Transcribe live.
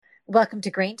Welcome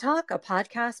to GrainTALK, a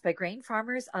podcast by grain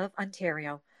farmers of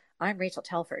Ontario. I'm Rachel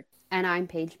Telford. And I'm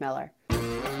Paige Miller. The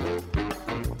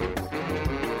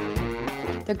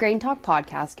GrainTALK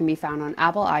podcast can be found on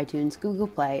Apple iTunes, Google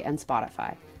Play, and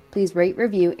Spotify. Please rate,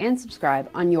 review, and subscribe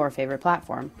on your favorite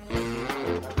platform.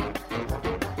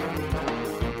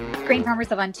 Grain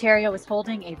Farmers of Ontario is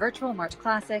holding a virtual March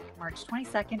Classic, March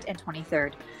 22nd and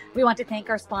 23rd. We want to thank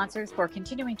our sponsors for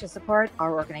continuing to support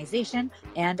our organization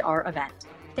and our event.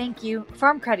 Thank you,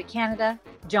 Farm Credit Canada,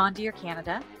 John Deere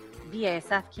Canada,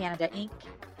 BASF Canada Inc.,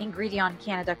 Ingredion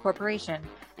Canada Corporation,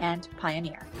 and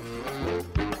Pioneer.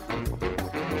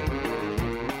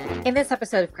 In this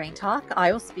episode of GrainTALK,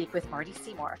 I will speak with Marty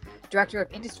Seymour, Director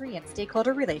of Industry and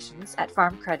Stakeholder Relations at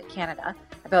Farm Credit Canada,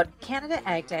 about Canada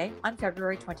Ag Day on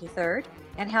February 23rd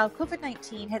and how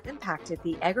COVID-19 has impacted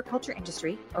the agriculture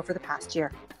industry over the past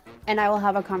year. And I will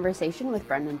have a conversation with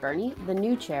Byrne, the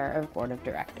new chair of Board of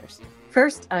Directors.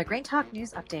 First, a GrainTALK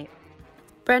news update.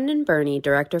 Byrne,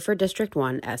 Director for District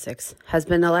 1, Essex, has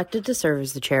been elected to serve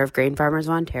as the chair of Grain Farmers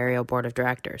of Ontario Board of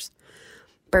Directors.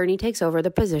 Byrne takes over the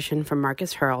position from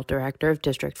Marcus Hurl, Director of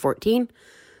District 14,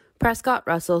 Prescott,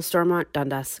 Russell, Stormont,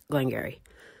 Dundas, Glengarry,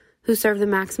 who served the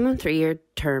maximum 3-year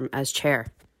term as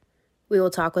chair. We will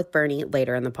talk with Byrne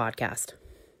later in the podcast.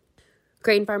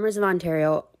 Grain Farmers of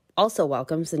Ontario also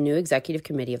welcomes the new executive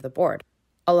committee of the board.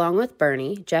 Along with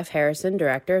Byrne, Jeff Harrison,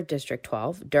 Director of District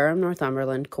 12, Durham,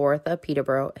 Northumberland, Kawartha,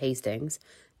 Peterborough, Hastings,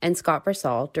 and Scott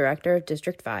Bersall, Director of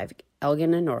District 5,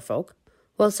 Elgin and Norfolk,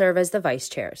 will serve as the vice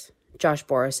chairs. Josh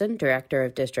Borison, Director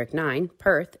of District 9,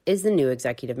 Perth, is the new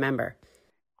executive member.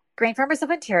 Grain Farmers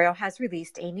of Ontario has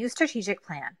released a new strategic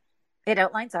plan. It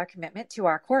outlines our commitment to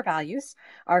our core values,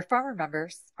 our farmer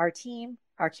members, our team,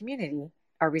 our community,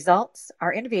 our results,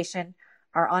 our innovation,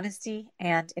 our honesty,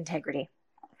 and integrity.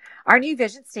 Our new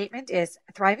vision statement is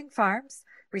thriving farms,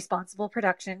 responsible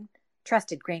production,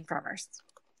 trusted grain farmers.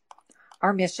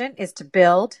 Our mission is to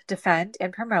build, defend,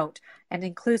 and promote an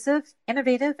inclusive,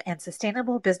 innovative, and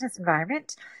sustainable business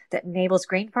environment that enables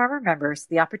grain farmer members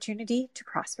the opportunity to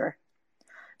prosper.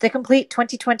 The complete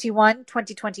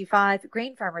 2021-2025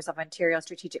 Grain Farmers of Ontario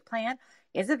strategic plan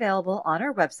is available on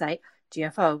our website,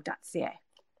 gfo.ca.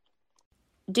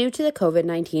 Due to the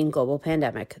COVID-19 global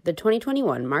pandemic, the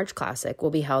 2021 March Classic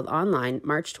will be held online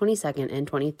March 22nd and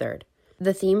 23rd.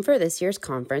 The theme for this year's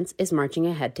conference is Marching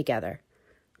Ahead Together.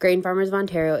 Grain Farmers of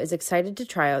Ontario is excited to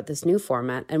try out this new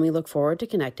format, and we look forward to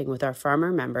connecting with our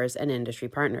farmer members and industry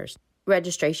partners.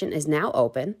 Registration is now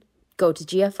open. Go to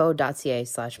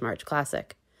gfo.ca/March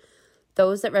Classic.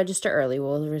 Those that register early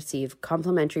will receive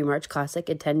complimentary March Classic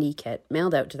attendee kit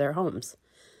mailed out to their homes.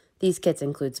 These kits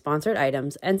include sponsored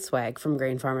items and swag from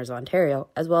Grain Farmers of Ontario,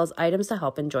 as well as items to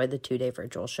help enjoy the 2-day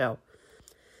virtual show.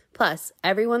 Plus,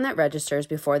 everyone that registers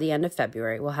before the end of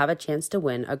February will have a chance to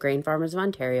win a Grain Farmers of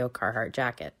Ontario Carhartt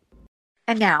jacket.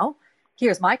 And now,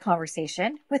 here's my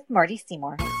conversation with Marty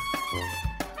Seymour.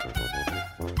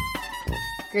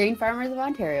 Grain Farmers of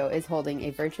Ontario is holding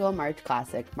a virtual March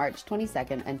Classic March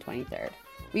 22nd and 23rd.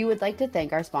 We would like to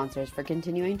thank our sponsors for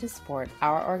continuing to support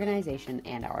our organization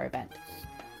and our event.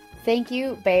 Thank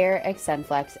you, Bayer,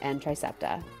 Excenflex, and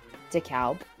Tricepta,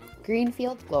 DeKalb,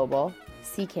 Greenfield Global,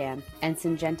 Secan, and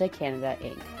Syngenta Canada,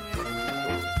 Inc.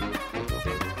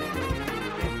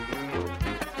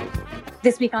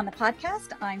 This week on the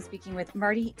podcast, I'm speaking with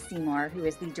Marty Seymour, who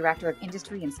is the Director of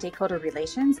Industry and Stakeholder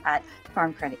Relations at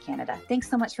Farm Credit Canada.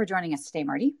 Thanks so much for joining us today,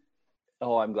 Marty.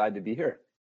 Oh, I'm glad to be here.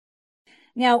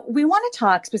 Now, we want to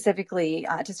talk specifically,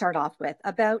 to start off with,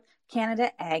 about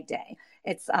Canada Ag Day.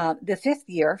 It's the 5th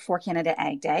year for Canada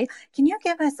Ag Day. Can you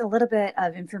give us a little bit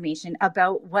of information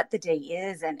about what the day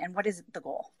is and what is the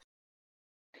goal?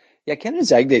 Yeah,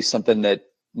 Canada's Ag Day is something that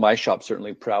my shop's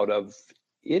certainly proud of.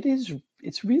 It's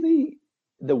really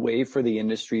the way for the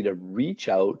industry to reach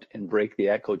out and break the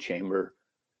echo chamber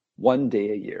one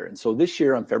day a year. And so this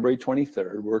year on February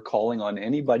 23rd, we're calling on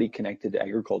anybody connected to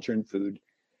agriculture and food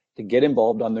to get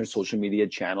involved on their social media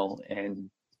channel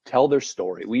and tell their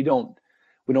story. We don't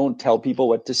tell people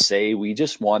what to say. We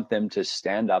just want them to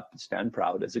stand up and stand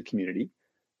proud as a community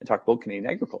and talk about Canadian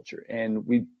agriculture. And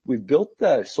we've built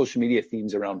the social media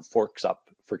themes around Forks Up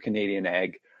for Canadian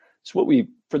Ag. So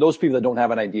for those people that don't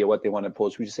have an idea what they want to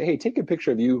post, we just say, hey, take a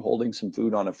picture of you holding some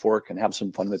food on a fork and have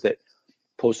some fun with it.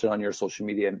 Post it on your social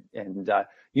media and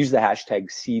use the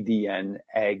hashtag CDN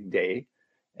Ag Day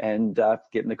and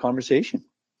get in the conversation.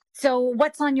 So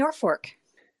what's on your fork?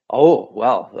 Oh,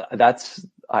 well,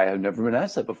 I have never been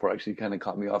asked that before. Actually, kind of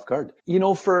caught me off guard.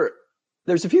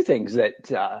 There's a few things that,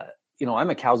 I'm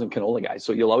a cows and canola guy,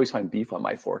 so you'll always find beef on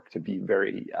my fork, to be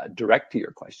very direct to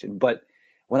your question. But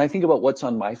when I think about what's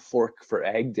on my fork for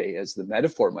Ag Day, as the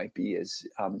metaphor might be, is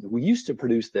we used to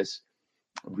produce this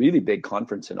really big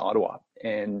conference in Ottawa,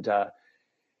 and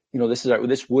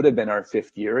this would have been our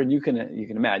 5th year, and you can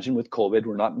imagine with COVID,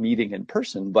 we're not meeting in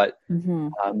person, but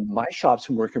my shop's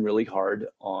been working really hard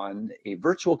on a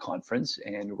virtual conference,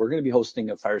 and we're going to be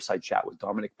hosting a fireside chat with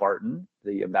Dominic Barton,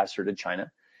 the ambassador to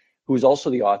China, who is also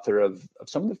the author of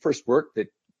some of the first work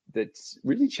that's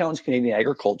really challenged Canadian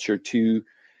agriculture to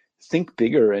think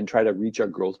bigger and try to reach our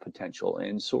growth potential.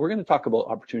 And so we're going to talk about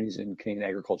opportunities in Canadian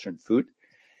agriculture and food.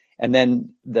 And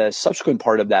then the subsequent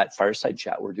part of that fireside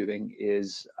chat we're doing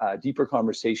is a deeper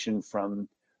conversation from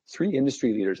 3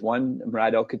 industry leaders. One,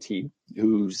 Murad El-Khatib,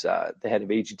 who's the head of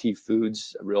AGT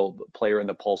Foods, a real player in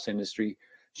the pulse industry.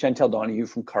 Chantel Donahue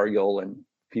from Cargill, and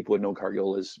people would know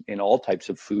Cargill is in all types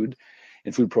of food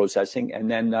and food processing. And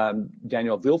then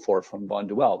Daniel Villefort from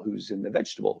Bonduelle, who's in the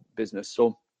vegetable business.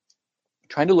 So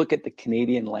trying to look at the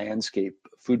Canadian landscape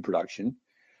food production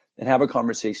and have a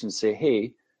conversation and say,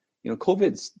 hey,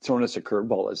 COVID's thrown us a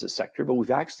curveball as a sector, but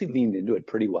we've actually leaned into it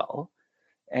pretty well.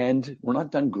 And we're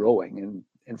not done growing.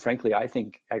 And frankly, I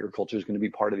think agriculture is going to be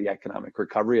part of the economic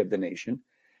recovery of the nation.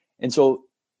 And so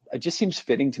it just seems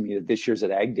fitting to me that this year's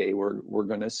at Ag Day, we're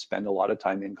going to spend a lot of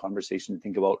time in conversation and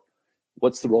think about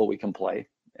what's the role we can play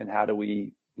and how do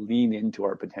we lean into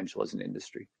our potential as an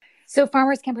industry. So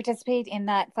farmers can participate in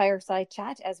that fireside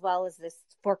chat as well as this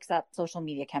Forks Up social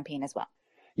media campaign as well.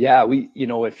 Yeah,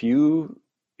 if you're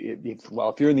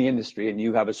in the industry and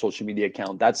you have a social media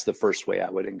account, that's the first way I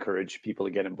would encourage people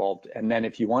to get involved. And then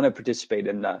if you want to participate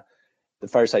in the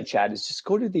fireside chat, is just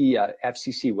go to the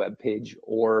FCC webpage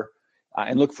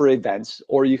and look for events,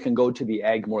 or you can go to the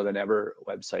Ag More Than Ever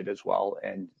website as well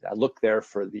and look there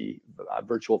for the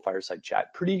virtual fireside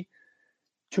chat.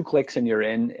 2 clicks and you're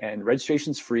in, and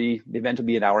registration's free. The event will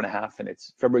be an hour and a half, and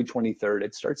it's February 23rd.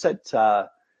 It starts at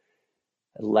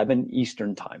 11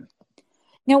 Eastern time.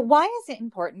 Now, why is it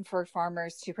important for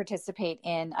farmers to participate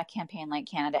in a campaign like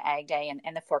Canada Ag Day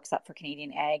and the Forks Up for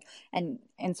Canadian Ag and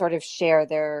sort of share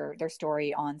their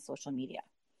story on social media?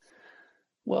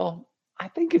 Well, I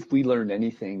think if we learned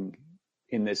anything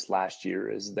in this last year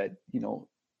is that,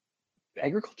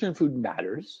 agriculture and food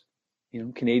matters.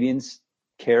 Canadians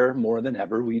care more than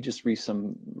ever. We just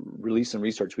released some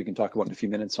research we can talk about in a few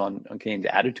minutes on Canadian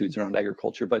attitudes around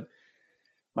agriculture. But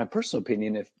my personal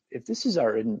opinion, if this is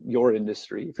your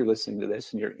industry, if you're listening to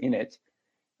this and you're in it,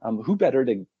 who better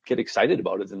to get excited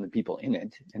about it than the people in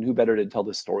it? And who better to tell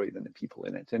the story than the people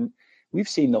in it? And we've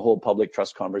seen the whole public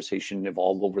trust conversation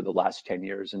evolve over the last 10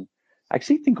 years. And I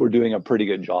actually think we're doing a pretty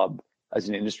good job as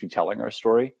an industry telling our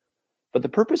story. But the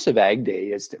purpose of Ag Day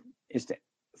is to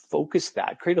focus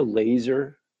that, create a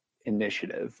laser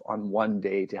initiative on one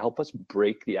day to help us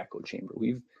break the echo chamber.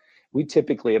 We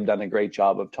typically have done a great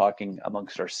job of talking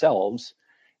amongst ourselves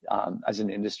as an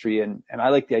industry. And I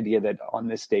like the idea that on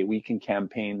this day, we can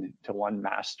campaign to one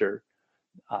master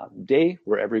day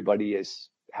where everybody is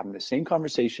having the same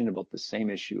conversation about the same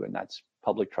issue, and that's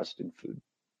public trust in food.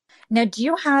 Now, do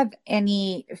you have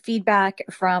any feedback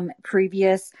from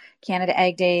previous Canada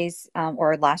Ag Days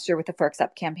or last year with the Forks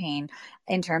Up campaign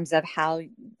in terms of how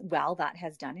well that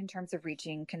has done in terms of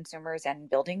reaching consumers and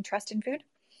building trust in food?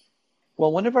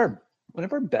 Well, one of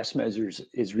our best measures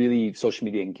is really social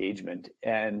media engagement.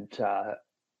 And,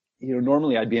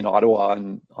 normally I'd be in Ottawa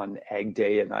on Ag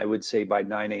Day, and I would say by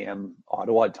 9 a.m.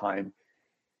 Ottawa time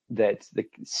that the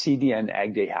CDN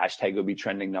Ag Day hashtag would be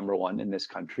trending #1 in this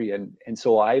country. And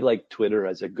so I like Twitter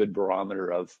as a good barometer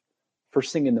of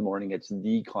first thing in the morning, it's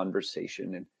the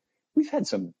conversation. And we've had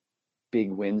some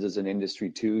big wins as an industry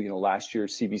too. Last year,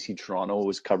 CBC Toronto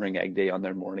was covering Ag Day on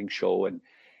their morning show.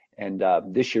 And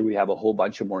this year we have a whole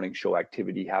bunch of morning show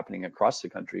activity happening across the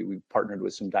country. We've partnered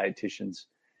with some dietitians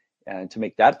to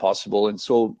make that possible. And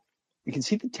so you can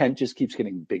see the tent just keeps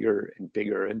getting bigger and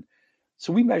bigger. And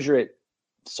so we measure it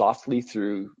softly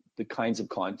through the kinds of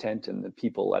content and the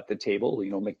people at the table.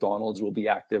 McDonald's will be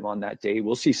active on that day.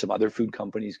 We'll see some other food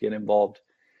companies get involved.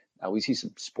 We see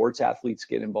some sports athletes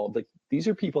get involved. Like, these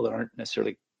are people that aren't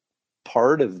necessarily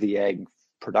part of the ag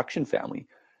production family,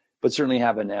 but certainly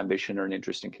have an ambition or an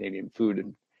interest in Canadian food.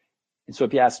 And so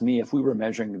if you ask me, if we were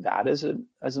measuring that as an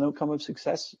outcome of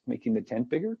success, making the tent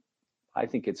bigger, I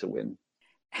think it's a win.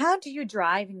 How do you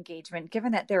drive engagement,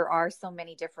 given that there are so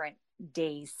many different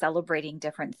days celebrating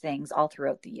different things all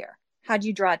throughout the year? How do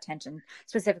you draw attention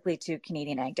specifically to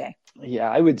Canadian Ag Day? Yeah,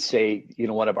 I would say,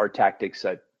 one of our tactics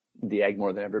at the Ag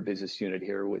More Than Ever business unit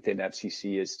here within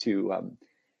FCC is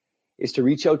to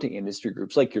reach out to industry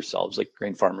groups like yourselves, like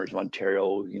Grain Farmers of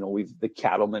Ontario. The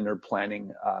cattlemen are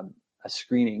planning a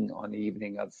screening on the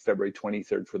evening of February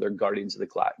 23rd for their Guardians of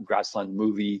the Grassland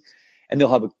movie. And they'll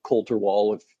have a Coulter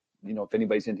wall if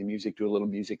anybody's into music, do a little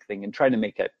music thing and try to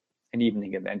make it an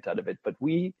evening event out of it. But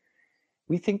we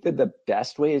think that the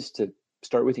best way is to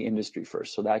start with the industry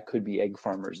first. So that could be egg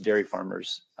farmers, dairy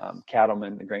farmers,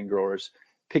 cattlemen, the grain growers.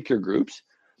 Pick your groups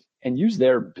and use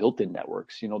their built-in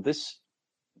networks.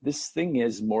 This thing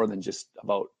is more than just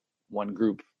about one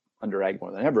group under Ag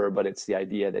More Than Ever, but it's the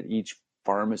idea that each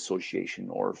farm association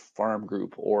or farm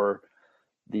group or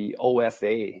the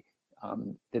OFA,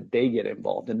 that they get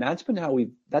involved. And that's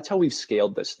how we've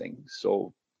scaled this thing.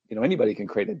 So, anybody can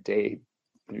create a day.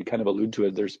 You kind of allude to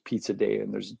it. There's pizza day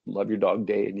and there's love your dog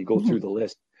day, and you go through the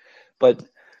list. But,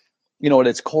 at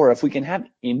its core, if we can have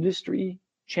industry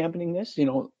championing this,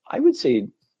 I would say,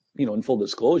 in full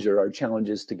disclosure, our challenge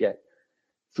is to get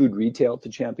food retail to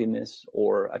champion this,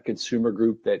 or a consumer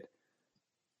group that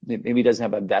maybe doesn't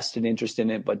have a vested interest in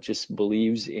it, but just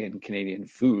believes in Canadian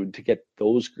food, to get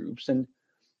those groups. And,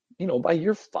 by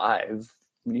year 5,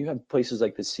 when you have places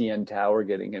like the CN Tower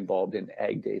getting involved in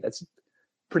Ag Day, that's a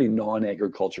pretty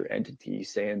non-agriculture entity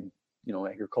saying,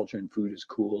 agriculture and food is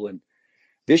cool. And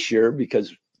this year,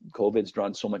 because COVID's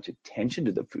drawn so much attention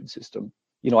to the food system,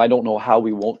 I don't know how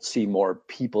we won't see more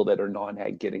people that are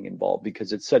non-ag getting involved,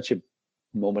 because it's such a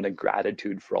moment of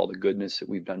gratitude for all the goodness that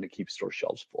we've done to keep store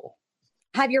shelves full.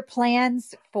 Have your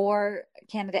plans for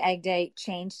Canada Ag Day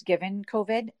changed given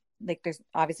COVID? Like, there's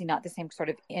obviously not the same sort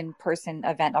of in-person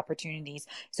event opportunities,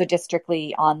 so just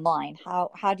strictly online.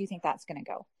 How do you think that's going to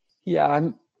go? Yeah,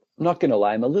 I'm not going to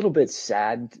lie. I'm a little bit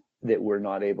sad that we're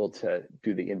not able to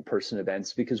do the in-person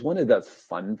events, because one of the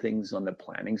fun things on the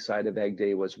planning side of Ag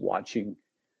Day was watching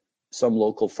some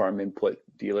local farm input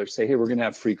dealers say, hey, we're going to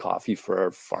have free coffee for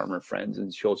our farmer friends,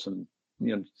 and show some,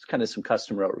 kind of some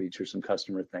customer outreach or some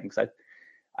customer thanks.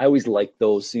 I always like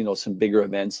those, some bigger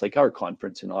events. Like our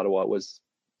conference in Ottawa was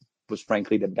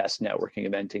frankly the best networking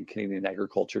event in Canadian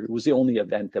agriculture. It was the only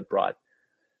event that brought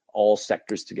all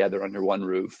sectors together under one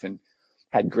roof and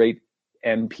had great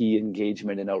MP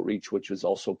engagement and outreach, which was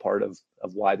also part of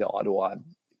why the Ottawa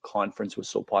conference was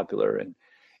so popular.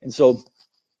 And so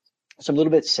I'm a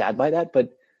little bit sad by that,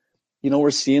 but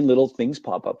we're seeing little things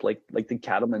pop up, like the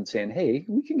cattlemen saying, hey,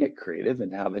 we can get creative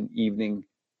and have an evening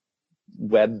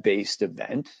web-based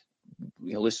event,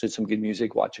 listen to some good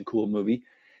music, watch a cool movie,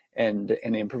 and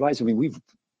improvise. I mean,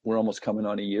 we're almost coming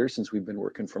on a year since we've been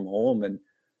working from home, and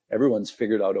everyone's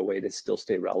figured out a way to still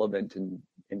stay relevant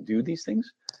and do these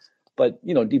things. But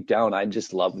deep down, I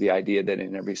just love the idea that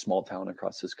in every small town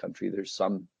across this country, there's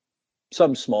some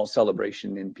small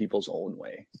celebration in people's own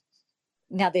way.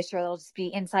 Now this year, they'll just be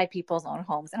inside people's own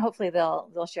homes, and hopefully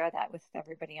they'll share that with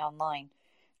everybody online.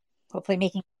 Hopefully,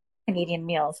 making Canadian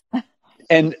meals.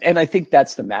 And I think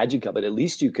that's the magic of it. At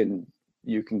least you can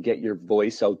get your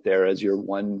voice out there as your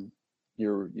one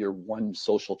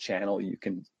social channel. You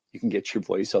can get your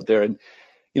voice out there. And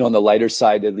on the lighter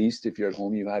side, at least if you're at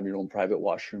home, you have your own private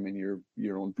washroom and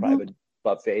your own private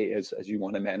buffet as you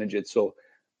want to manage it. So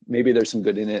maybe there's some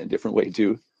good in it a different way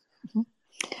too. Mm-hmm.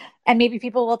 And maybe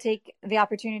people will take the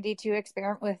opportunity to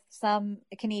experiment with some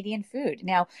Canadian food.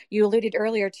 Now, you alluded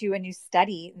earlier to a new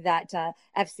study that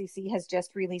FCC has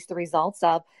just released the results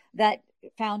of, that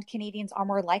found Canadians are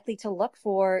more likely to look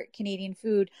for Canadian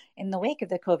food in the wake of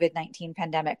the COVID-19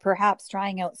 pandemic, perhaps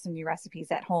trying out some new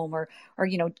recipes at home, or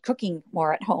cooking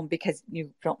more at home because you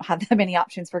don't have that many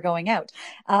options for going out.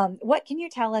 What can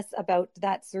you tell us about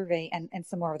that survey and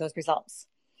some more of those results?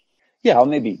 Yeah, I'll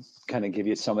maybe kind of give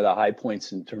you some of the high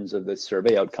points in terms of the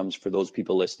survey outcomes for those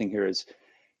people listening here. Is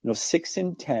 6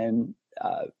 in 10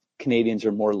 Canadians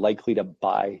are more likely to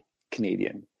buy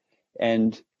Canadian,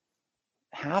 and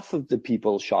half of the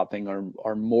people shopping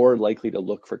are more likely to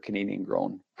look for Canadian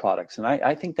grown products. And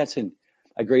I think that's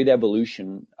a great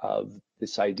evolution of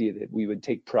this idea that we would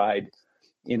take pride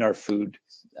in our food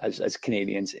as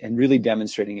Canadians, and really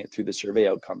demonstrating it through the survey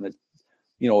outcome that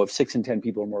if 6 in 10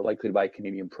 people are more likely to buy a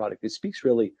Canadian product, it speaks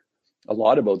really a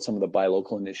lot about some of the buy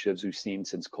local initiatives we've seen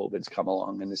since COVID's come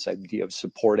along, and this idea of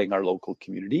supporting our local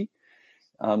community.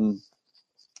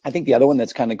 I think the other one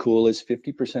that's kind of cool is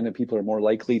 50% of people are more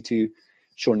likely to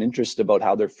show an interest about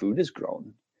how their food is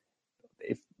grown.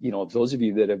 If those of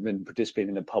you that have been participating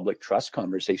in the public trust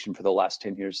conversation for the last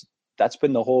 10 years, that's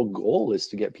been the whole goal, is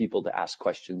to get people to ask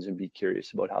questions and be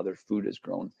curious about how their food is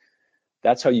grown.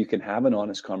 That's how you can have an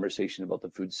honest conversation about the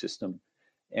food system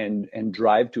and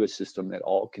drive to a system that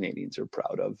all Canadians are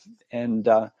proud of. And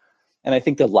I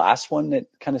think the last one that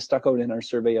kind of stuck out in our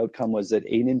survey outcome was that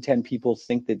 8 in 10 people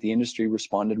think that the industry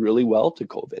responded really well to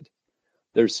COVID.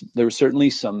 There was certainly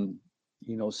some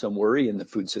worry in the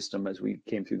food system as we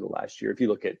came through the last year. If you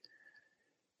look at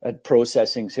at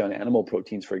processing, say on animal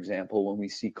proteins, for example, when we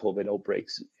see COVID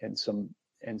outbreaks and some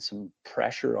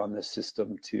pressure on the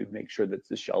system to make sure that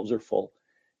the shelves are full.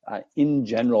 In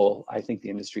general, I think the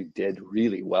industry did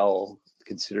really well,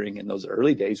 considering in those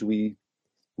early days we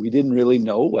didn't really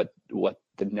know what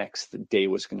the next day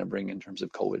was going to bring in terms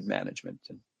of COVID management.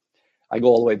 And I go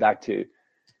all the way back to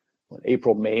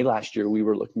April, May last year. We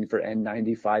were looking for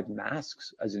N95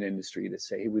 masks as an industry to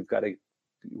say, hey, we've got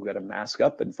to mask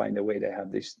up and find a way to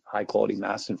have these high quality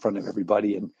masks in front of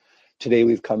everybody. And today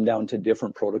we've come down to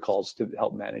different protocols to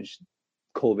help manage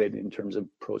COVID in terms of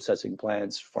processing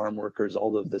plants, farm workers,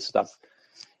 all of this stuff.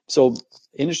 So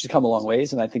industry's come a long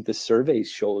ways, and I think the survey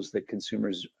shows that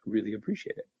consumers really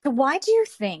appreciate it. So why do you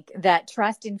think that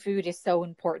trust in food is so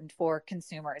important for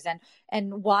consumers?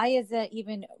 And why is it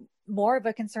even more of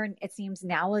a concern, it seems,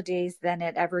 nowadays than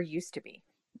it ever used to be?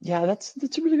 Yeah, that's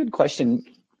a really good question.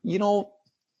 The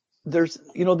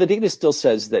data still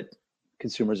says that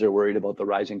consumers are worried about the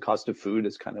rising cost of food.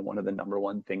 It's kind of one of the number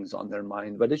one things on their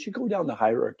mind. But as you go down the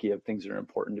hierarchy of things that are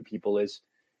important to people is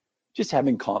just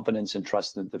having confidence and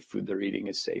trust that the food they're eating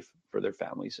is safe for their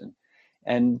families.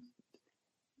 And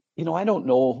I don't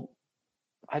know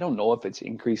if it's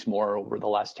increased more over the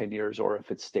last 10 years or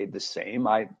if it's stayed the same.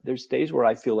 There's days where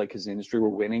I feel like as an industry we're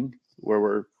winning, where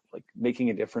we're like making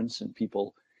a difference, and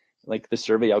people, like the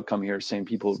survey outcome here, saying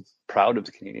people proud of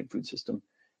the Canadian food system.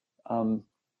 And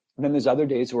then there's other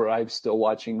days where I'm still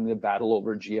watching the battle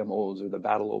over GMOs or the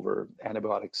battle over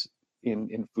antibiotics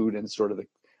in food, and sort of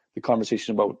the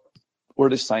conversation about where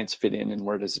does science fit in and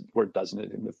where doesn't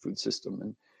it in the food system.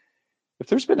 And if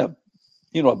there's been a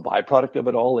byproduct of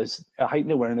it all is a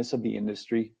heightened awareness of the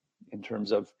industry in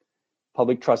terms of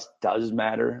public trust does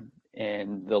matter,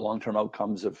 and the long-term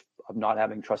outcomes of not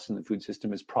having trust in the food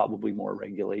system is probably more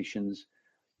regulations,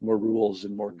 more rules,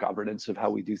 and more governance of how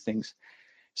we do things.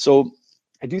 So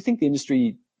I do think the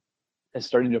industry is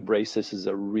starting to embrace this as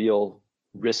a real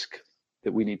risk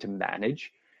that we need to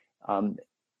manage.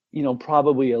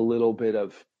 Probably a little bit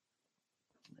of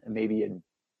maybe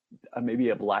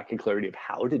a lack of clarity of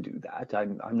how to do that.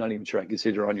 I'm not even sure I can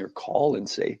sit here on your call and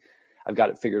say I've got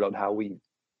it figured out how we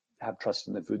have trust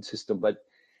in the food system. But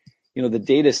the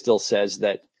data still says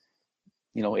that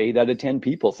 8 out of 10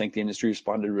 people think the industry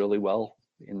responded really well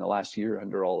in the last year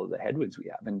under all of the headwinds we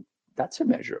have, and that's a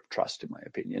measure of trust, in my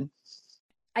opinion.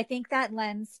 I think that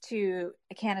lends to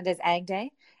Canada's Ag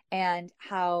Day, and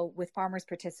how with farmers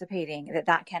participating,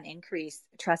 that can increase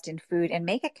trust in food and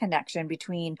make a connection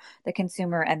between the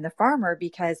consumer and the farmer,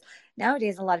 because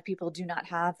nowadays a lot of people do not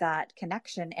have that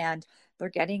connection, and they're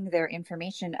getting their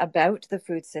information about the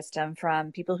food system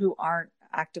from people who aren't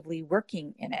actively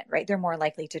working in it, right? They're more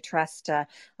likely to trust a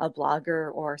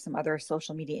blogger or some other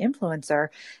social media influencer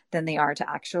than they are to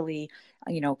actually,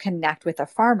 connect with a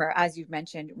farmer. As you've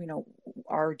mentioned,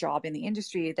 our job in the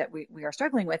industry that we are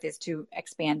struggling with is to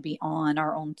expand beyond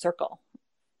our own circle.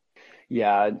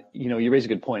 Yeah, you raise a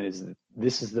good point. Is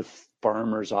this is the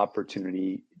farmer's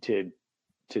opportunity to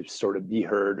sort of be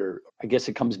heard, or I guess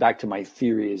it comes back to my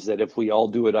theory is that if we all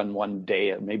do it on one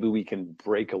day, maybe we can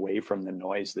break away from the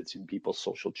noise that's in people's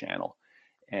social channel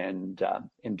and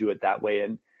do it that way.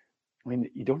 And I mean,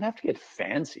 you don't have to get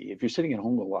fancy. If you're sitting at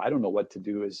home, well, I don't know what to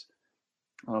do, is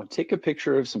take a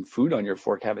picture of some food on your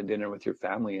fork, having dinner with your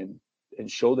family, and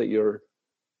show that you're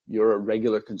a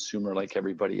regular consumer like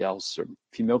everybody else. Or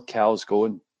if you milk cows, go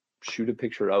and shoot a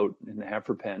picture out in the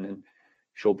heifer pen and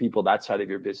show people that side of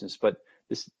your business. But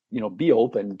this, be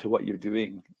open to what you're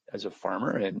doing as a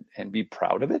farmer and be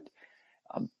proud of it.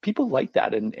 People like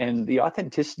that, and the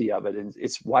authenticity of it. And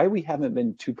it's why we haven't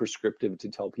been too prescriptive to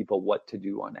tell people what to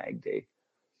do on Ag Day,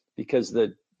 because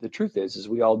the truth is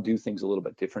we all do things a little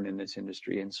bit different in this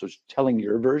industry. And so telling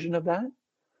your version of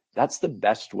that's the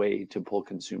best way to pull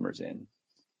consumers in.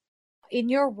 In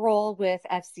your role with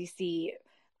FCC,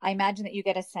 I imagine that you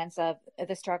get a sense of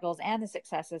the struggles and the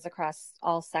successes across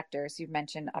all sectors. You've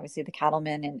mentioned obviously the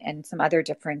cattlemen and some other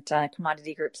different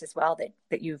commodity groups as well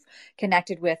that you've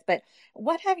connected with. But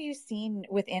what have you seen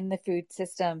within the food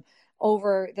system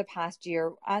over the past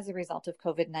year as a result of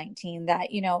COVID-19 that,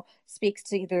 speaks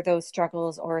to either those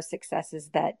struggles or successes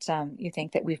that you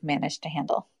think that we've managed to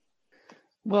handle?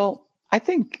 Well, I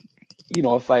think,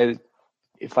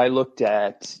 if I looked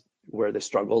at where the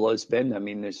struggle has been, I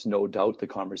mean, there's no doubt the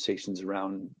conversations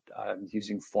around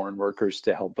using foreign workers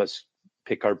to help us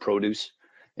pick our produce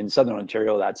in Southern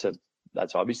Ontario.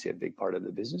 That's obviously a big part of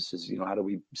the business. Is how do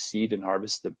we seed and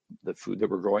harvest the food that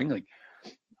we're growing? Like,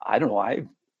 I don't know.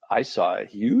 I saw a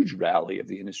huge rally of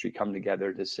the industry come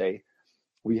together to say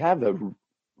we have a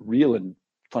real and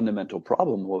fundamental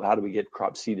problem. Well, how do we get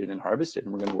crops seeded and harvested?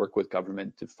 And we're going to work with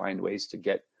government to find ways to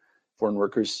get foreign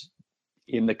workers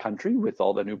in the country with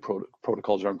all the new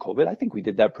protocols around COVID. I think we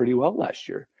did that pretty well last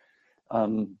year.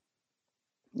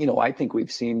 I think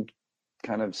we've seen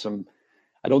kind of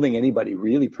I don't think anybody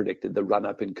really predicted the run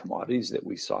up in commodities that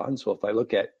we saw. And so if I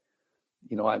look at,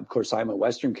 of course, I'm a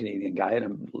Western Canadian guy and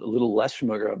I'm a little less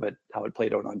familiar about how it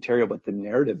played out in Ontario, but the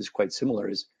narrative is quite similar.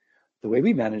 Is the way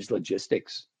we managed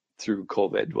logistics through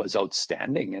COVID was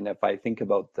outstanding. And if I think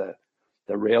about the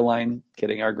rail line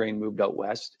getting our grain moved out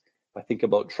west, if I think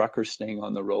about truckers staying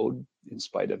on the road in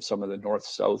spite of some of the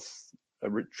north-south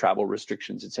travel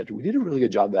restrictions, et cetera, we did a really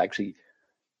good job of actually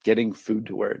getting food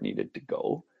to where it needed to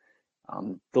go.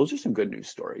 Those are some good news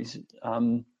stories.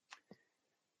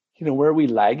 Where are we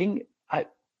lagging?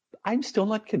 I'm still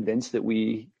not convinced that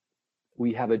we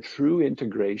have a true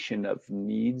integration of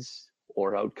needs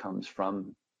or outcomes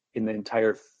in the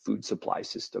entire food supply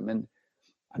system. And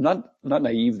I'm not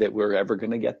naive that we're ever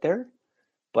going to get there,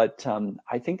 but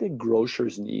I think the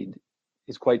grocer's need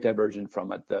is quite divergent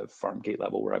from at the farm gate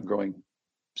level where I'm growing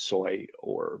soy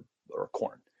or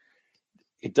corn.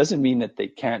 It doesn't mean that they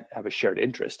can't have a shared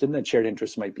interest, and that shared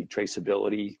interest might be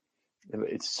traceability.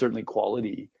 It's certainly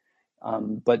quality,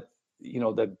 but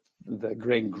the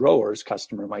grain grower's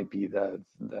customer might be the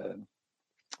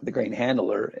grain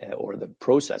handler or the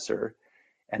processor,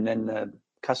 and then the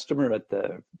customer at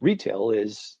the retail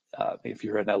is, if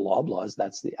you're in a Loblaws,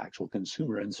 that's the actual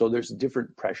consumer. And so there's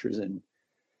different pressures and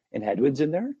headwinds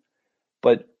in there.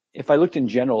 But if I looked in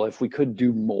general, if we could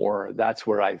do more, that's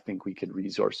where I think we could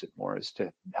resource it more, is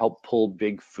to help pull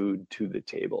big food to the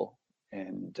table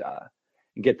and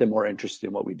get them more interested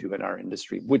in what we do in our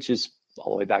industry, which is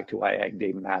all the way back to why Ag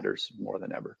Day matters more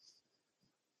than ever.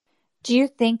 Do you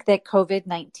think that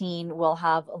COVID-19 will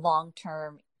have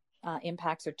long-term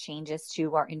impacts or changes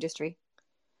to our industry?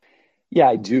 Yeah,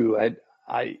 I do.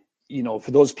 I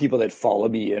for those people that follow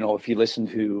me, if you listen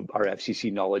to our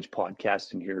FCC Knowledge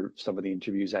podcast and hear some of the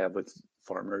interviews I have with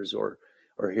farmers or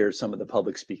hear some of the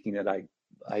public speaking that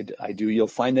I do, you'll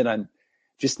find that I'm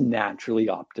just naturally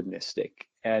optimistic.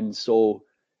 And so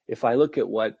if I look at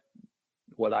what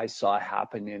I saw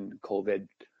happen in COVID,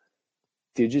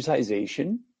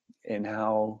 digitization and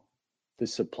how the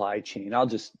supply chain, I'll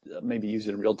just maybe use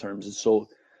it in real terms. And so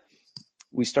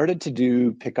we started to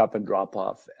do pick up and drop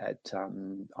off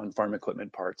on farm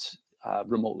equipment parts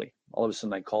remotely. All of a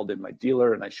sudden I called in my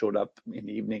dealer and I showed up in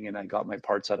the evening and I got my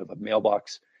parts out of a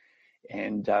mailbox,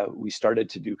 and we started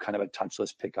to do kind of a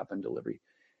touchless pickup and delivery.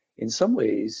 In some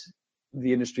ways,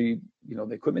 the industry, the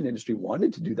equipment industry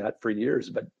wanted to do that for years,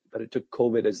 but it took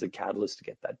COVID as the catalyst to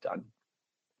get that done.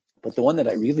 But the one that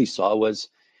I really saw was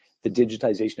the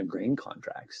digitization of grain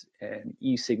contracts and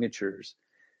e-signatures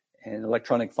and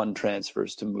electronic fund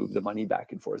transfers to move the money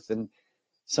back and forth. And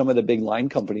some of the big line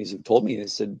companies have told me, they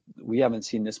said, we haven't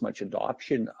seen this much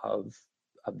adoption of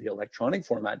the electronic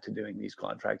format to doing these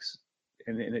contracts.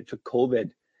 And it took COVID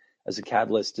as a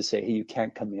catalyst to say, hey, you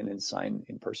can't come in and sign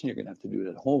in person. You're going to have to do it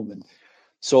at home. And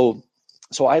so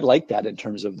I like that in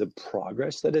terms of the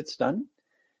progress that it's done.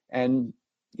 And,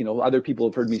 other people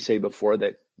have heard me say before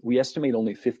that we estimate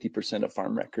only 50% of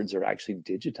farm records are actually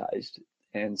digitized.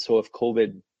 And so if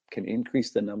COVID can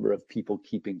increase the number of people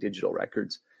keeping digital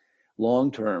records,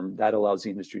 long term, that allows the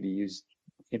industry to use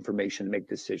information to make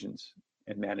decisions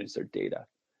and manage their data.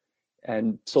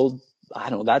 And so, I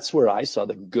don't know, that's where I saw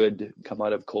the good come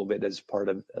out of COVID as part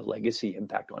of a legacy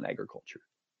impact on agriculture.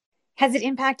 Has it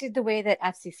impacted the way that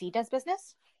FCC does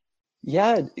business?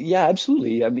 Yeah,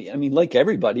 absolutely. I mean, like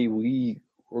everybody, we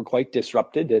were quite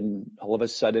disrupted, and all of a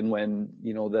sudden when,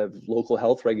 the local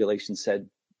health regulations said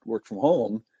work from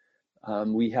home,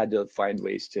 we had to find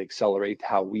ways to accelerate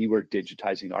how we were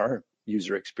digitizing our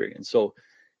user experience. So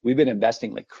we've been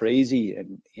investing like crazy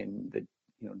in the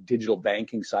digital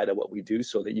banking side of what we do,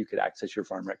 so that you could access your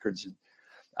farm records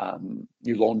and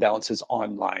your loan balances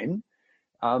online.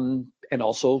 And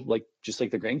also, just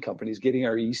like the grain companies, getting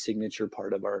our e-signature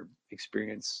part of our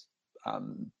experience,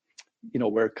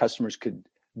 where customers could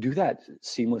do that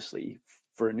seamlessly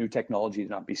for a new technology to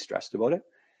not be stressed about it.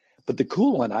 But the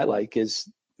cool one I like is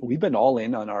we've been all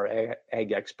in on our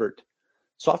Ag Expert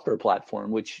software platform,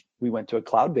 which we went to a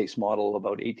cloud-based model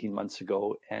about 18 months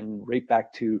ago, and right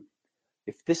back to,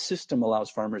 if this system allows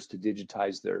farmers to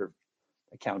digitize their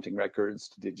accounting records,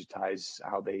 to digitize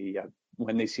how they,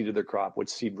 when they seeded their crop, what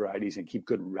seed varieties, and keep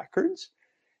good records.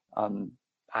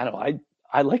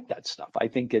 I like that stuff. I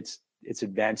think it's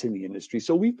advancing the industry.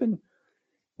 So we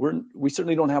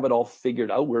certainly don't have it all figured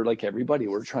out. We're like everybody.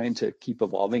 We're trying to keep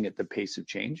evolving at the pace of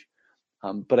change.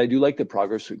 But I do like the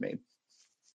progress we've made.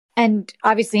 And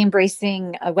obviously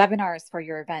embracing webinars for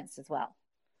your events as well.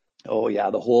 Oh yeah,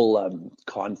 the whole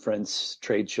conference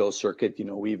trade show circuit.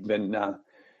 We've been, of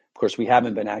course, we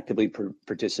haven't been actively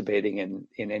participating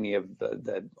in any of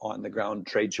the on the ground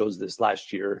trade shows this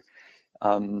last year.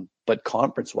 But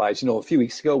conference wise, a few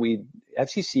weeks ago,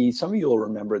 FCC. Some of you will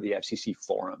remember the FCC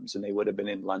forums, and they would have been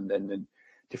in London and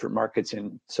different markets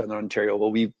in Southern Ontario.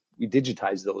 Well, we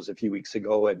digitized those a few weeks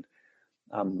ago, and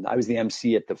I was the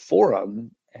MC at the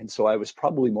forum, and so I was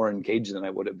probably more engaged than I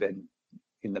would have been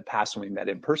in the past when we met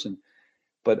in person.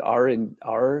 But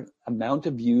our amount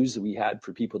of views that we had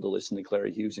for people to listen to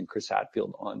Clary Hughes and Chris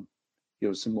Hadfield on,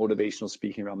 some motivational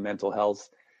speaking around mental health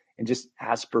and just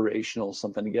aspirational,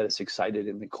 something to get us excited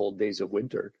in the cold days of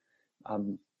winter.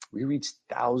 We reached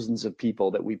thousands of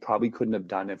people that we probably couldn't have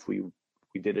done if we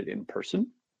did it in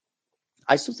person.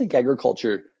 I still think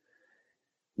agriculture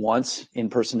wants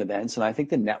in-person events, and I think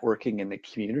the networking and the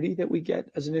community that we get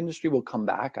as an industry will come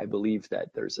back. I believe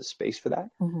that there's a space for that,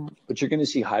 but you're going to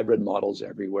see hybrid models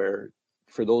everywhere.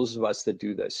 For those of us that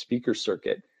do the speaker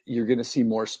circuit, you're going to see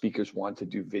more speakers want to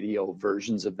do video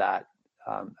versions of that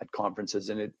at conferences,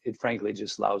 and it frankly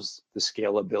just allows the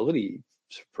scalability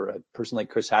for a person like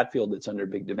Chris Hadfield that's under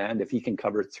big demand. If he can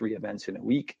cover 3 events in a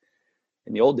week,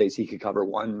 in the old days he could cover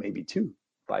 1, maybe 2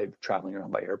 by traveling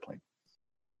around by airplane.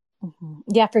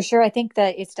 Yeah, for sure. I think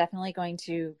that it's definitely going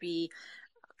to be,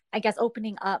 I guess,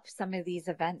 opening up some of these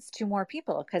events to more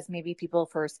people, because maybe people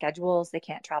for schedules, they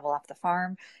can't travel off the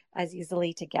farm as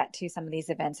easily to get to some of these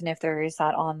events. And if there is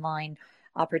that online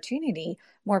opportunity,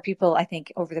 more people, I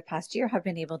think, over the past year have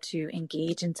been able to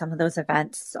engage in some of those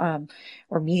events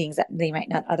or meetings that they might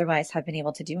not otherwise have been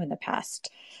able to do in the past.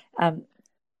 I've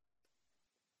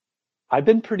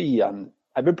been pretty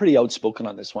outspoken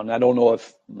on this one. I don't know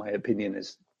if my opinion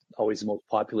is always the most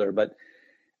popular, but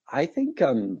I think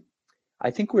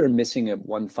we're missing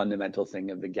one fundamental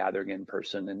thing of the gathering in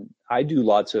person. And I do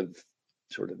lots of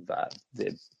sort of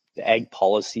the ag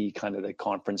policy, kind of the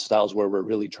conference styles where we're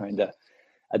really trying to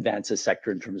advance a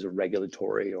sector in terms of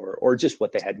regulatory or just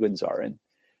what the headwinds are. And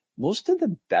most of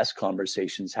the best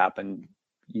conversations happen,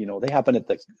 they happen at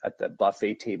the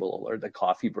buffet table or the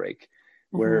coffee break,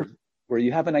 where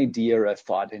you have an idea or a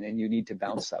thought, and then you need to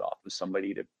bounce that off with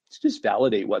somebody to just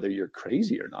validate whether you're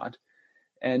crazy or not.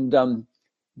 And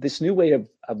this new way of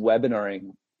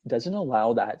webinaring doesn't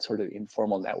allow that sort of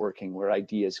informal networking where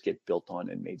ideas get built on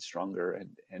and made stronger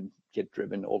and get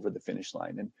driven over the finish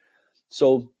line. And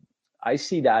so I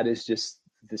see that as just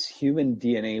this human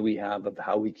DNA we have of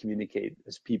how we communicate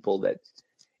as people that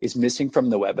is missing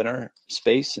from the webinar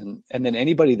space. And then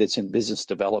anybody that's in business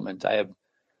development, I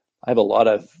have a lot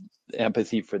of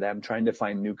empathy for them trying to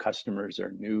find new customers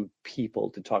or new people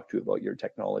to talk to about your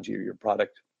technology or your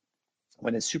product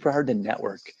when it's super hard to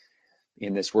network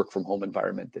in this work from home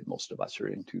environment that most of us are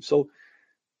into. So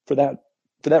for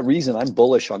that reason, I'm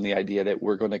bullish on the idea that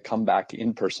we're going to come back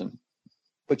in person,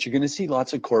 but you're going to see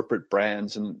lots of corporate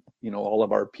brands and, all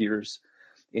of our peers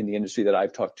in the industry that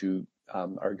I've talked to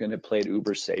are going to play it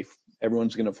uber safe.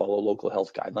 Everyone's going to follow local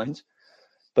health guidelines,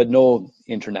 but no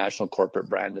international corporate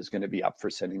brand is going to be up for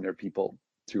sending their people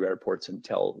through airports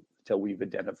until we've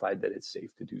identified that it's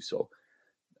safe to do so.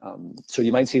 So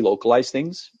you might see localized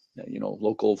things,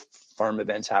 local farm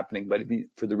events happening, but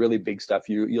for the really big stuff,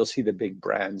 you'll see the big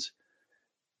brands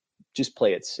just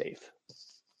play it safe.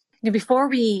 Now, before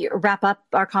we wrap up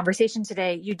our conversation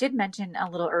today, you did mention a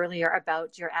little earlier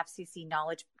about your FCC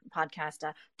Knowledge podcast,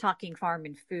 Talking Farm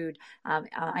and Food. I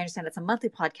understand it's a monthly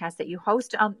podcast that you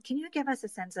host. Can you give us a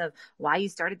sense of why you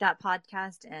started that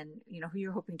podcast and, who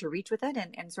you're hoping to reach with it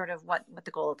and sort of what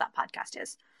the goal of that podcast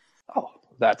is? Oh,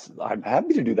 I'm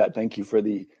happy to do that. Thank you for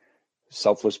the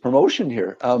selfless promotion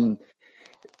here.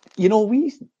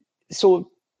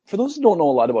 So for those who don't know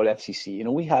a lot about FCC,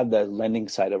 we have the lending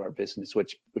side of our business,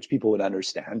 which people would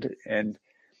understand, and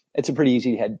it's a pretty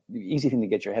easy thing to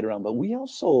get your head around. But we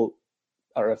also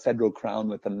are a federal crown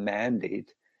with a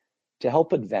mandate to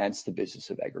help advance the business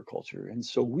of agriculture, and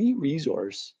so we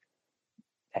resource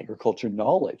agriculture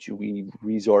knowledge. We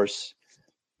resource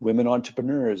women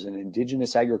entrepreneurs and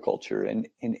indigenous agriculture and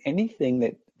anything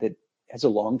that has a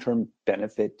long-term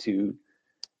benefit to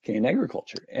Canadian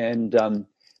agriculture. And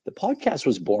the podcast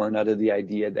was born out of the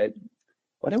idea that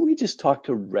why don't we just talk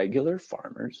to regular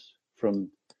farmers from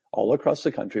all across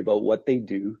the country about what they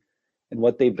do and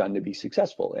what they've done to be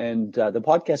successful. And the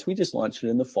podcast, we just launched it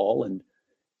in the fall, and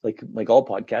like all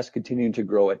podcasts, continuing to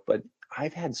grow it. But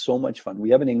I've had so much fun. We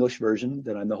have an English version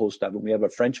that I'm the host of, and we have a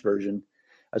French version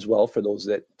as well for those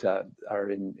that are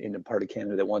in a part of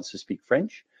Canada that wants to speak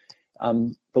French.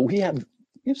 But we have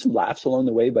some laughs along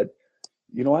the way. But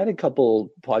I had a couple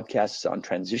podcasts on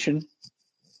transition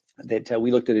that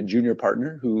we looked at a junior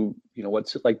partner who,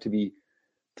 what's it like to be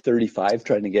 35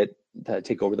 trying to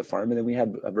take over the farm. And then we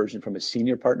had a version from a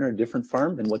senior partner, a different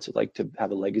farm, and what's it like to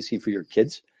have a legacy for your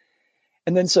kids.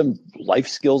 And then some life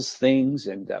skills things.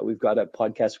 And we've got a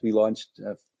podcast we launched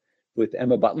with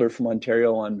Emma Butler from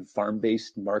Ontario on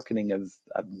farm-based marketing of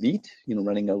meat,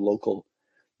 running a local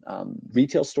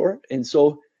retail store. And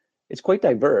so it's quite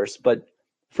diverse. But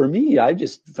for me, I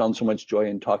just found so much joy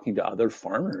in talking to other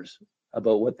farmers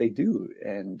about what they do.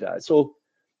 And so,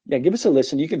 yeah, give us a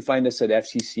listen. You can find us at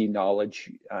FCC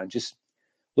Knowledge. Just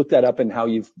look that up and how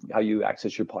you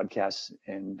access your podcasts,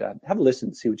 and have a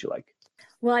listen, see what you like.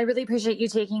 Well, I really appreciate you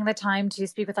taking the time to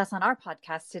speak with us on our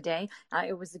podcast today.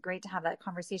 It was great to have that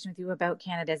conversation with you about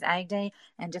Canada's Ag Day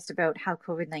and just about how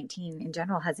COVID-19 in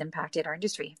general has impacted our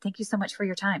industry. Thank you so much for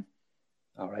your time.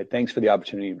 All right. Thanks for the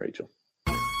opportunity, Rachel.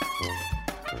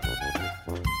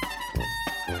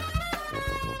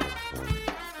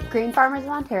 Grain Farmers of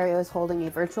Ontario is holding a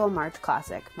virtual March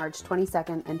Classic, March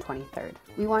 22nd and 23rd.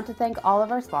 We want to thank all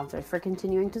of our sponsors for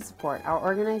continuing to support our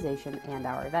organization and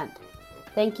our event.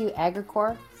 Thank you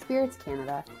Agricor, Spirits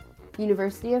Canada,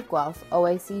 University of Guelph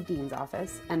OAC Dean's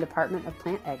Office and Department of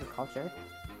Plant Agriculture,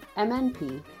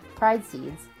 MNP, Pride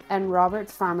Seeds, and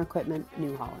Roberts Farm Equipment,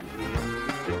 New Holland.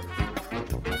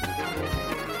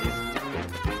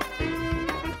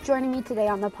 Joining me today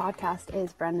on the podcast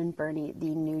is Brendan Byrne,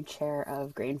 the new chair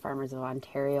of Grain Farmers of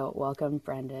Ontario. Welcome,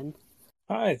 Brendan.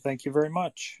 Hi, thank you very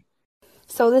much.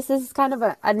 So this is kind of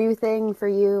a new thing for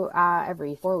you.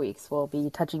 Every 4 weeks, we'll be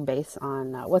touching base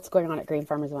on what's going on at Grain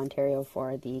Farmers of Ontario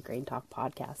for the GrainTALK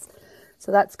podcast.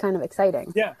 So that's kind of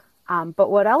exciting. Yeah. But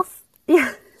what else?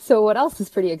 Yeah. So what else is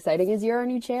pretty exciting is you're a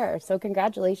new chair. So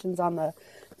congratulations on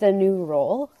the new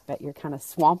role. I bet you're kind of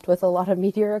swamped with a lot of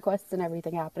media requests and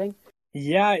everything happening.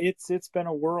 Yeah, it's been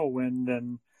a whirlwind,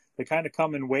 and they kind of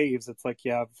come in waves. It's like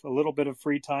you have a little bit of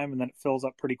free time and then it fills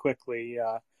up pretty quickly.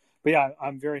 But yeah,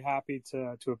 I'm very happy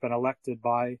to have been elected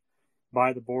by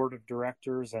the board of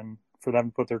directors, and for them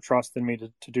to put their trust in me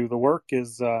to do the work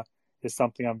is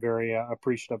something I'm very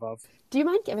appreciative of. Do you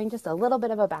mind giving just a little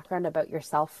bit of a background about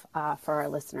yourself for our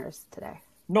listeners today?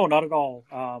 No, not at all.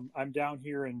 I'm down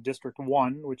here in District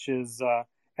 1, which is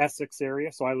Essex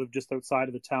area, so I live just outside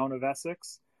of the town of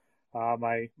Essex.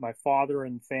 My father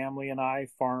and family and I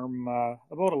farm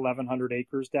about 1,100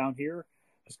 acres down here,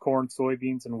 just corn,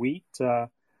 soybeans, and wheat.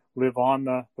 Live on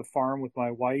the farm with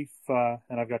my wife, and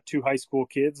I've got 2 high school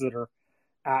kids that are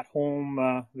at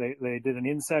home. They did an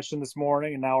in-session this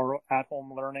morning, and now we're at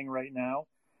home learning right now.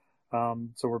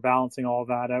 So we're balancing all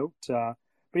that out.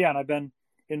 But yeah, and I've been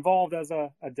involved as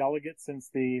a delegate since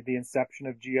the inception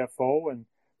of GFO, and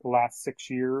the last 6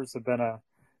 years have been a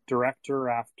director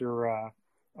after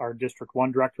our District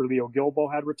 1 director, Leo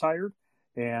Gilbo, had retired,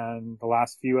 and the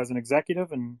last few as an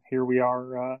executive, and here we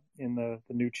are in the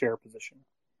new chair position.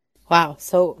 Wow,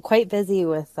 so quite busy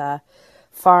with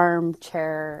farm,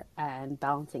 chair, and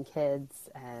balancing kids,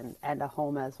 and a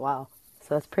home as well.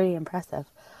 So that's pretty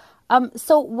impressive.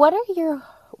 So what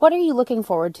are you looking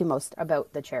forward to most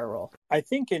about the chair role? I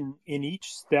think in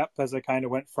each step, as I kind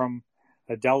of went from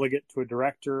a delegate to a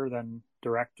director, then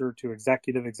director to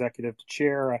executive to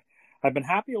chair, I've been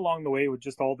happy along the way with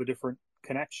just all the different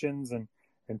connections and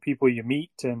people you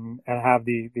meet and have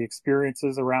the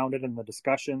experiences around it and the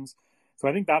discussions. So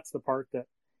I think that's the part that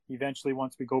eventually,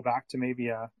 once we go back to maybe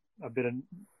a bit of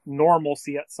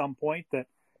normalcy at some point, that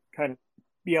kind of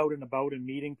be out and about and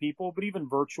meeting people. But even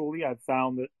virtually, I've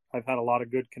found that I've had a lot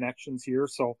of good connections here.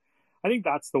 So I think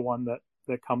that's the one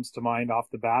that comes to mind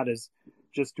off the bat, is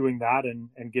just doing that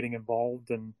and getting involved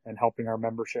and helping our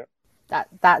membership.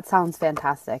 That sounds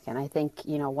fantastic. And I think,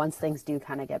 once things do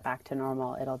kind of get back to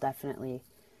normal, it'll definitely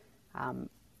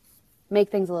make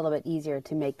things a little bit easier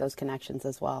to make those connections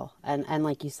as well. And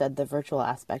like you said, the virtual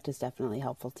aspect is definitely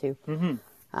helpful too.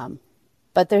 Mm-hmm.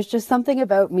 But there's just something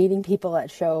about meeting people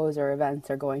at shows or events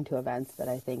or going to events that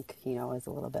I think, is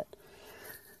a little bit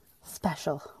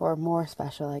special, or more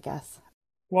special, I guess.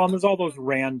 Well, and there's all those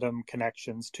random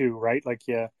connections too, right? Like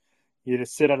you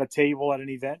just sit at a table at an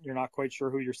event, you're not quite sure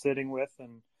who you're sitting with,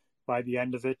 and by the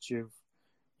end of it, you've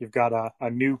got a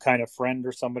new kind of friend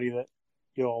or somebody that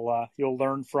you'll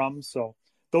learn from. So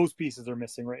those pieces are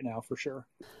missing right now for sure.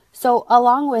 So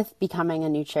along with becoming a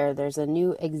new chair, there's a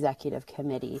new executive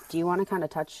committee. Do you want to kind of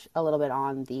touch a little bit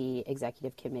on the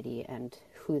executive committee and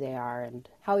who they are and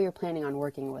how you're planning on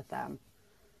working with them?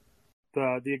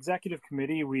 The executive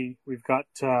committee, we've got,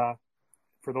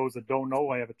 for those that don't know,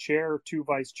 I have a chair, 2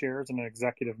 vice chairs, and an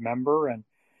executive member. And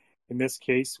in this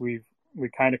case, we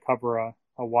kind of cover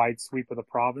a wide sweep of the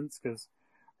province, because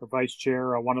our vice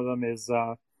chair, one of them is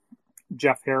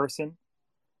Jeff Harrison,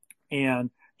 and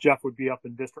Jeff would be up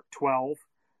in District 12.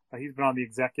 He's been on the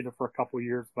executive for a couple of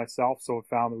years myself, so I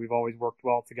found that we've always worked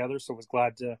well together. So I was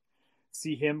glad to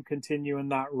see him continue in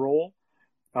that role.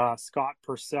 Scott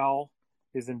Purcell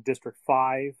is in District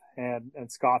 5, and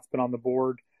Scott's been on the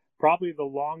board probably the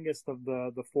longest of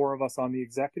the four of us on the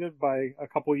executive by a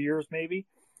couple of years maybe.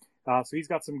 So he's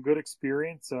got some good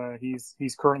experience.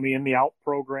 He's currently in the ALP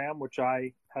program, which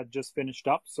I had just finished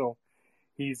up. So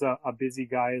he's a busy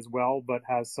guy as well, but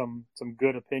has some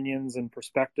good opinions and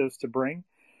perspectives to bring.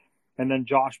 And then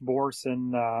Josh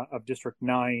Borson of District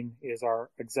 9 is our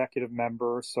executive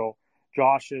member. So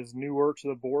Josh is newer to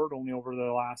the board, only over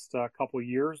the last couple of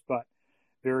years, but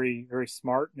very, very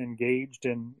smart and engaged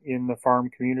in the farm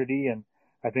community. And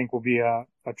I think will be a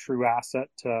true asset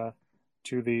to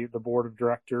the board of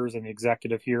directors and the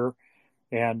executive here.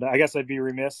 And I guess I'd be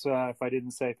remiss if I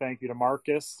didn't say thank you to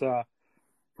Marcus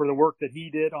for the work that he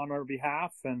did on our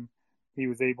behalf. And he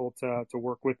was able to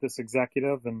work with this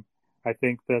executive. And I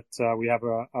think that we have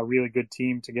a really good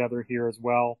team together here as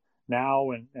well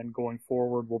now, and going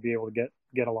forward, we'll be able to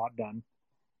get a lot done.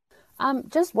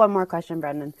 Just one more question,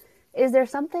 Brendan. Is there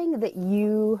something that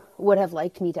you would have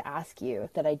liked me to ask you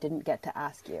that I didn't get to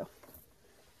ask you?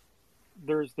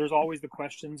 There's always the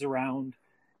questions around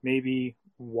maybe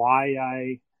why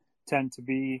I tend to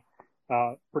be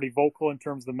pretty vocal in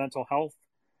terms of the mental health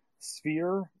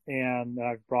sphere, and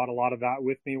I've brought a lot of that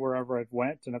with me wherever I've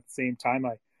went. And at the same time,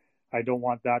 I don't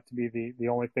want that to be the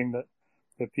only thing that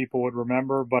people would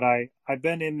remember. But I've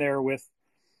been in there with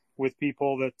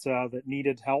people that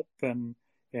needed help, and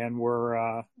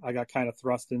I got kind of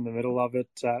thrust in the middle of it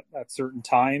at certain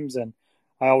times. And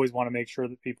I always want to make sure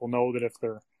that people know that if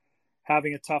they're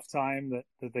having a tough time,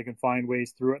 that they can find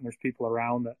ways through it, and there's people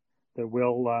around that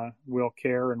will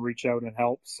care and reach out and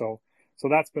help. So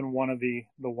that's been one of the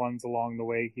ones along the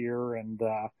way here, and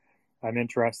I'm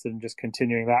interested in just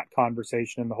continuing that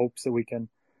conversation in the hopes that we can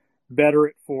better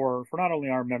it for not only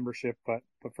our membership but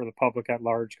for the public at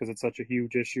large, because it's such a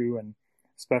huge issue, and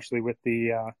especially with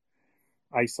the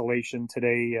isolation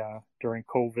today during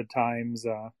COVID times,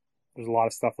 there's a lot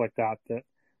of stuff like that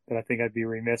I think I'd be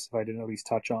remiss if I didn't at least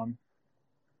touch on.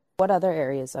 What other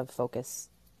areas of focus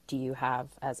do you have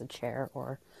as a chair,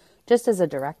 or just as a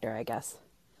director, I guess?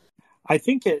 I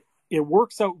think it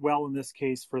works out well in this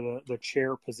case for the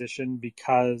chair position,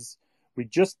 because we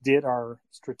just did our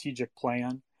strategic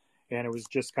plan and it was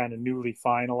just kind of newly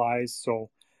finalized. So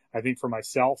I think for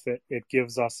myself, it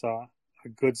gives us a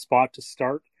good spot to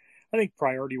start. I think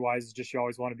priority wise is just you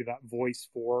always want to be that voice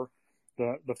for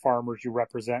the farmers you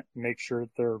represent and make sure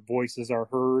that their voices are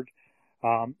heard.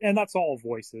 And that's all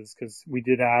voices, because we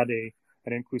did add an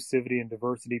inclusivity and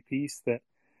diversity piece that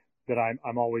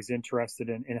I'm always interested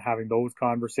in having those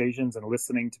conversations and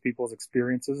listening to people's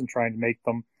experiences and trying to make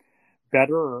them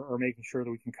better, or making sure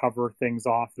that we can cover things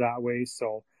off that way.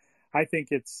 So I think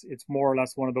it's more or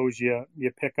less one of those, you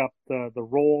pick up the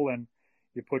role and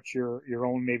you put your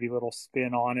own maybe little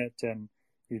spin on it, and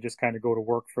you just kind of go to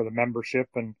work for the membership,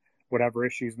 and whatever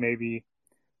issues maybe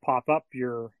pop up,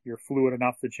 you're fluid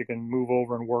enough that you can move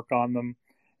over and work on them,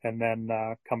 and then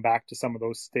come back to some of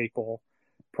those staple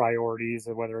priorities,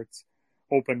 whether it's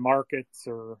open markets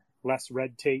or less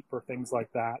red tape or things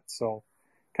like that. So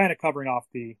kind of covering off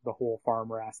the whole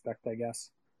farmer aspect, I guess.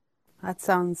 That's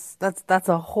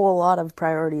a whole lot of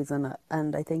priorities, and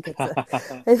I think it's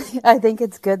I think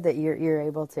it's good that you're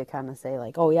able to kind of say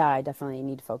like, oh yeah, I definitely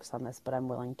need to focus on this, but I'm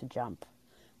willing to jump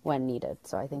when needed.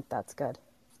 So I think that's good.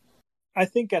 I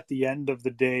think at the end of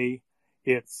the day,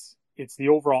 it's the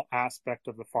overall aspect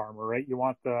of the farmer, right? You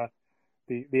want the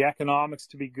economics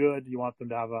to be good. You want them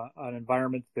to have an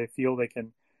environment that they feel they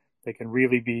can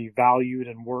really be valued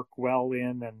and work well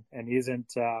in, and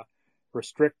isn't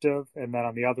restrictive. And then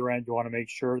on the other end, you want to make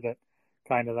sure that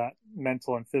kind of that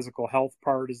mental and physical health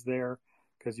part is there,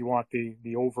 because you want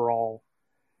the overall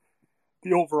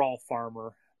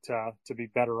farmer to be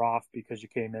better off because you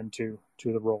came into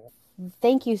the role.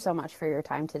 Thank you so much for your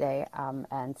time today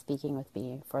and speaking with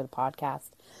me for the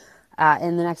podcast.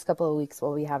 In the next couple of weeks,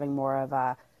 we'll be having more of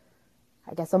a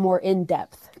more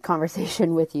in-depth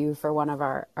conversation with you for one of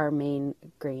our main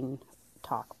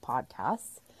GrainTALK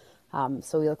podcasts.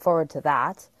 So we look forward to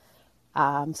that.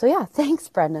 So yeah, thanks,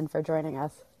 Brendan, for joining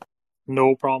us.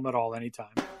 No problem at all.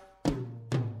 Anytime.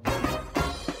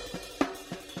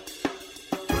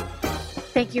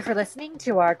 Thank you for listening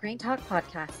to our GrainTALK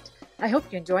podcast. I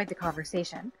hope you enjoyed the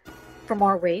conversation. For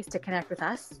more ways to connect with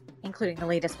us, including the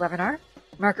latest webinar,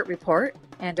 market report,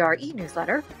 and our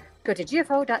e-newsletter, go to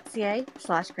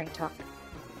gfo.ca/GrainTALK.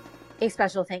 A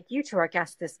special thank you to our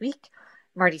guests this week,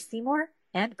 Marty Seymour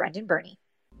and Brendan Byrne.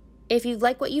 If you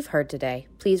like what you've heard today,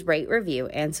 please rate, review,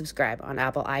 and subscribe on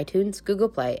Apple iTunes, Google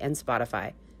Play, and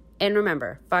Spotify. And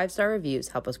remember, 5-star reviews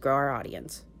help us grow our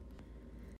audience.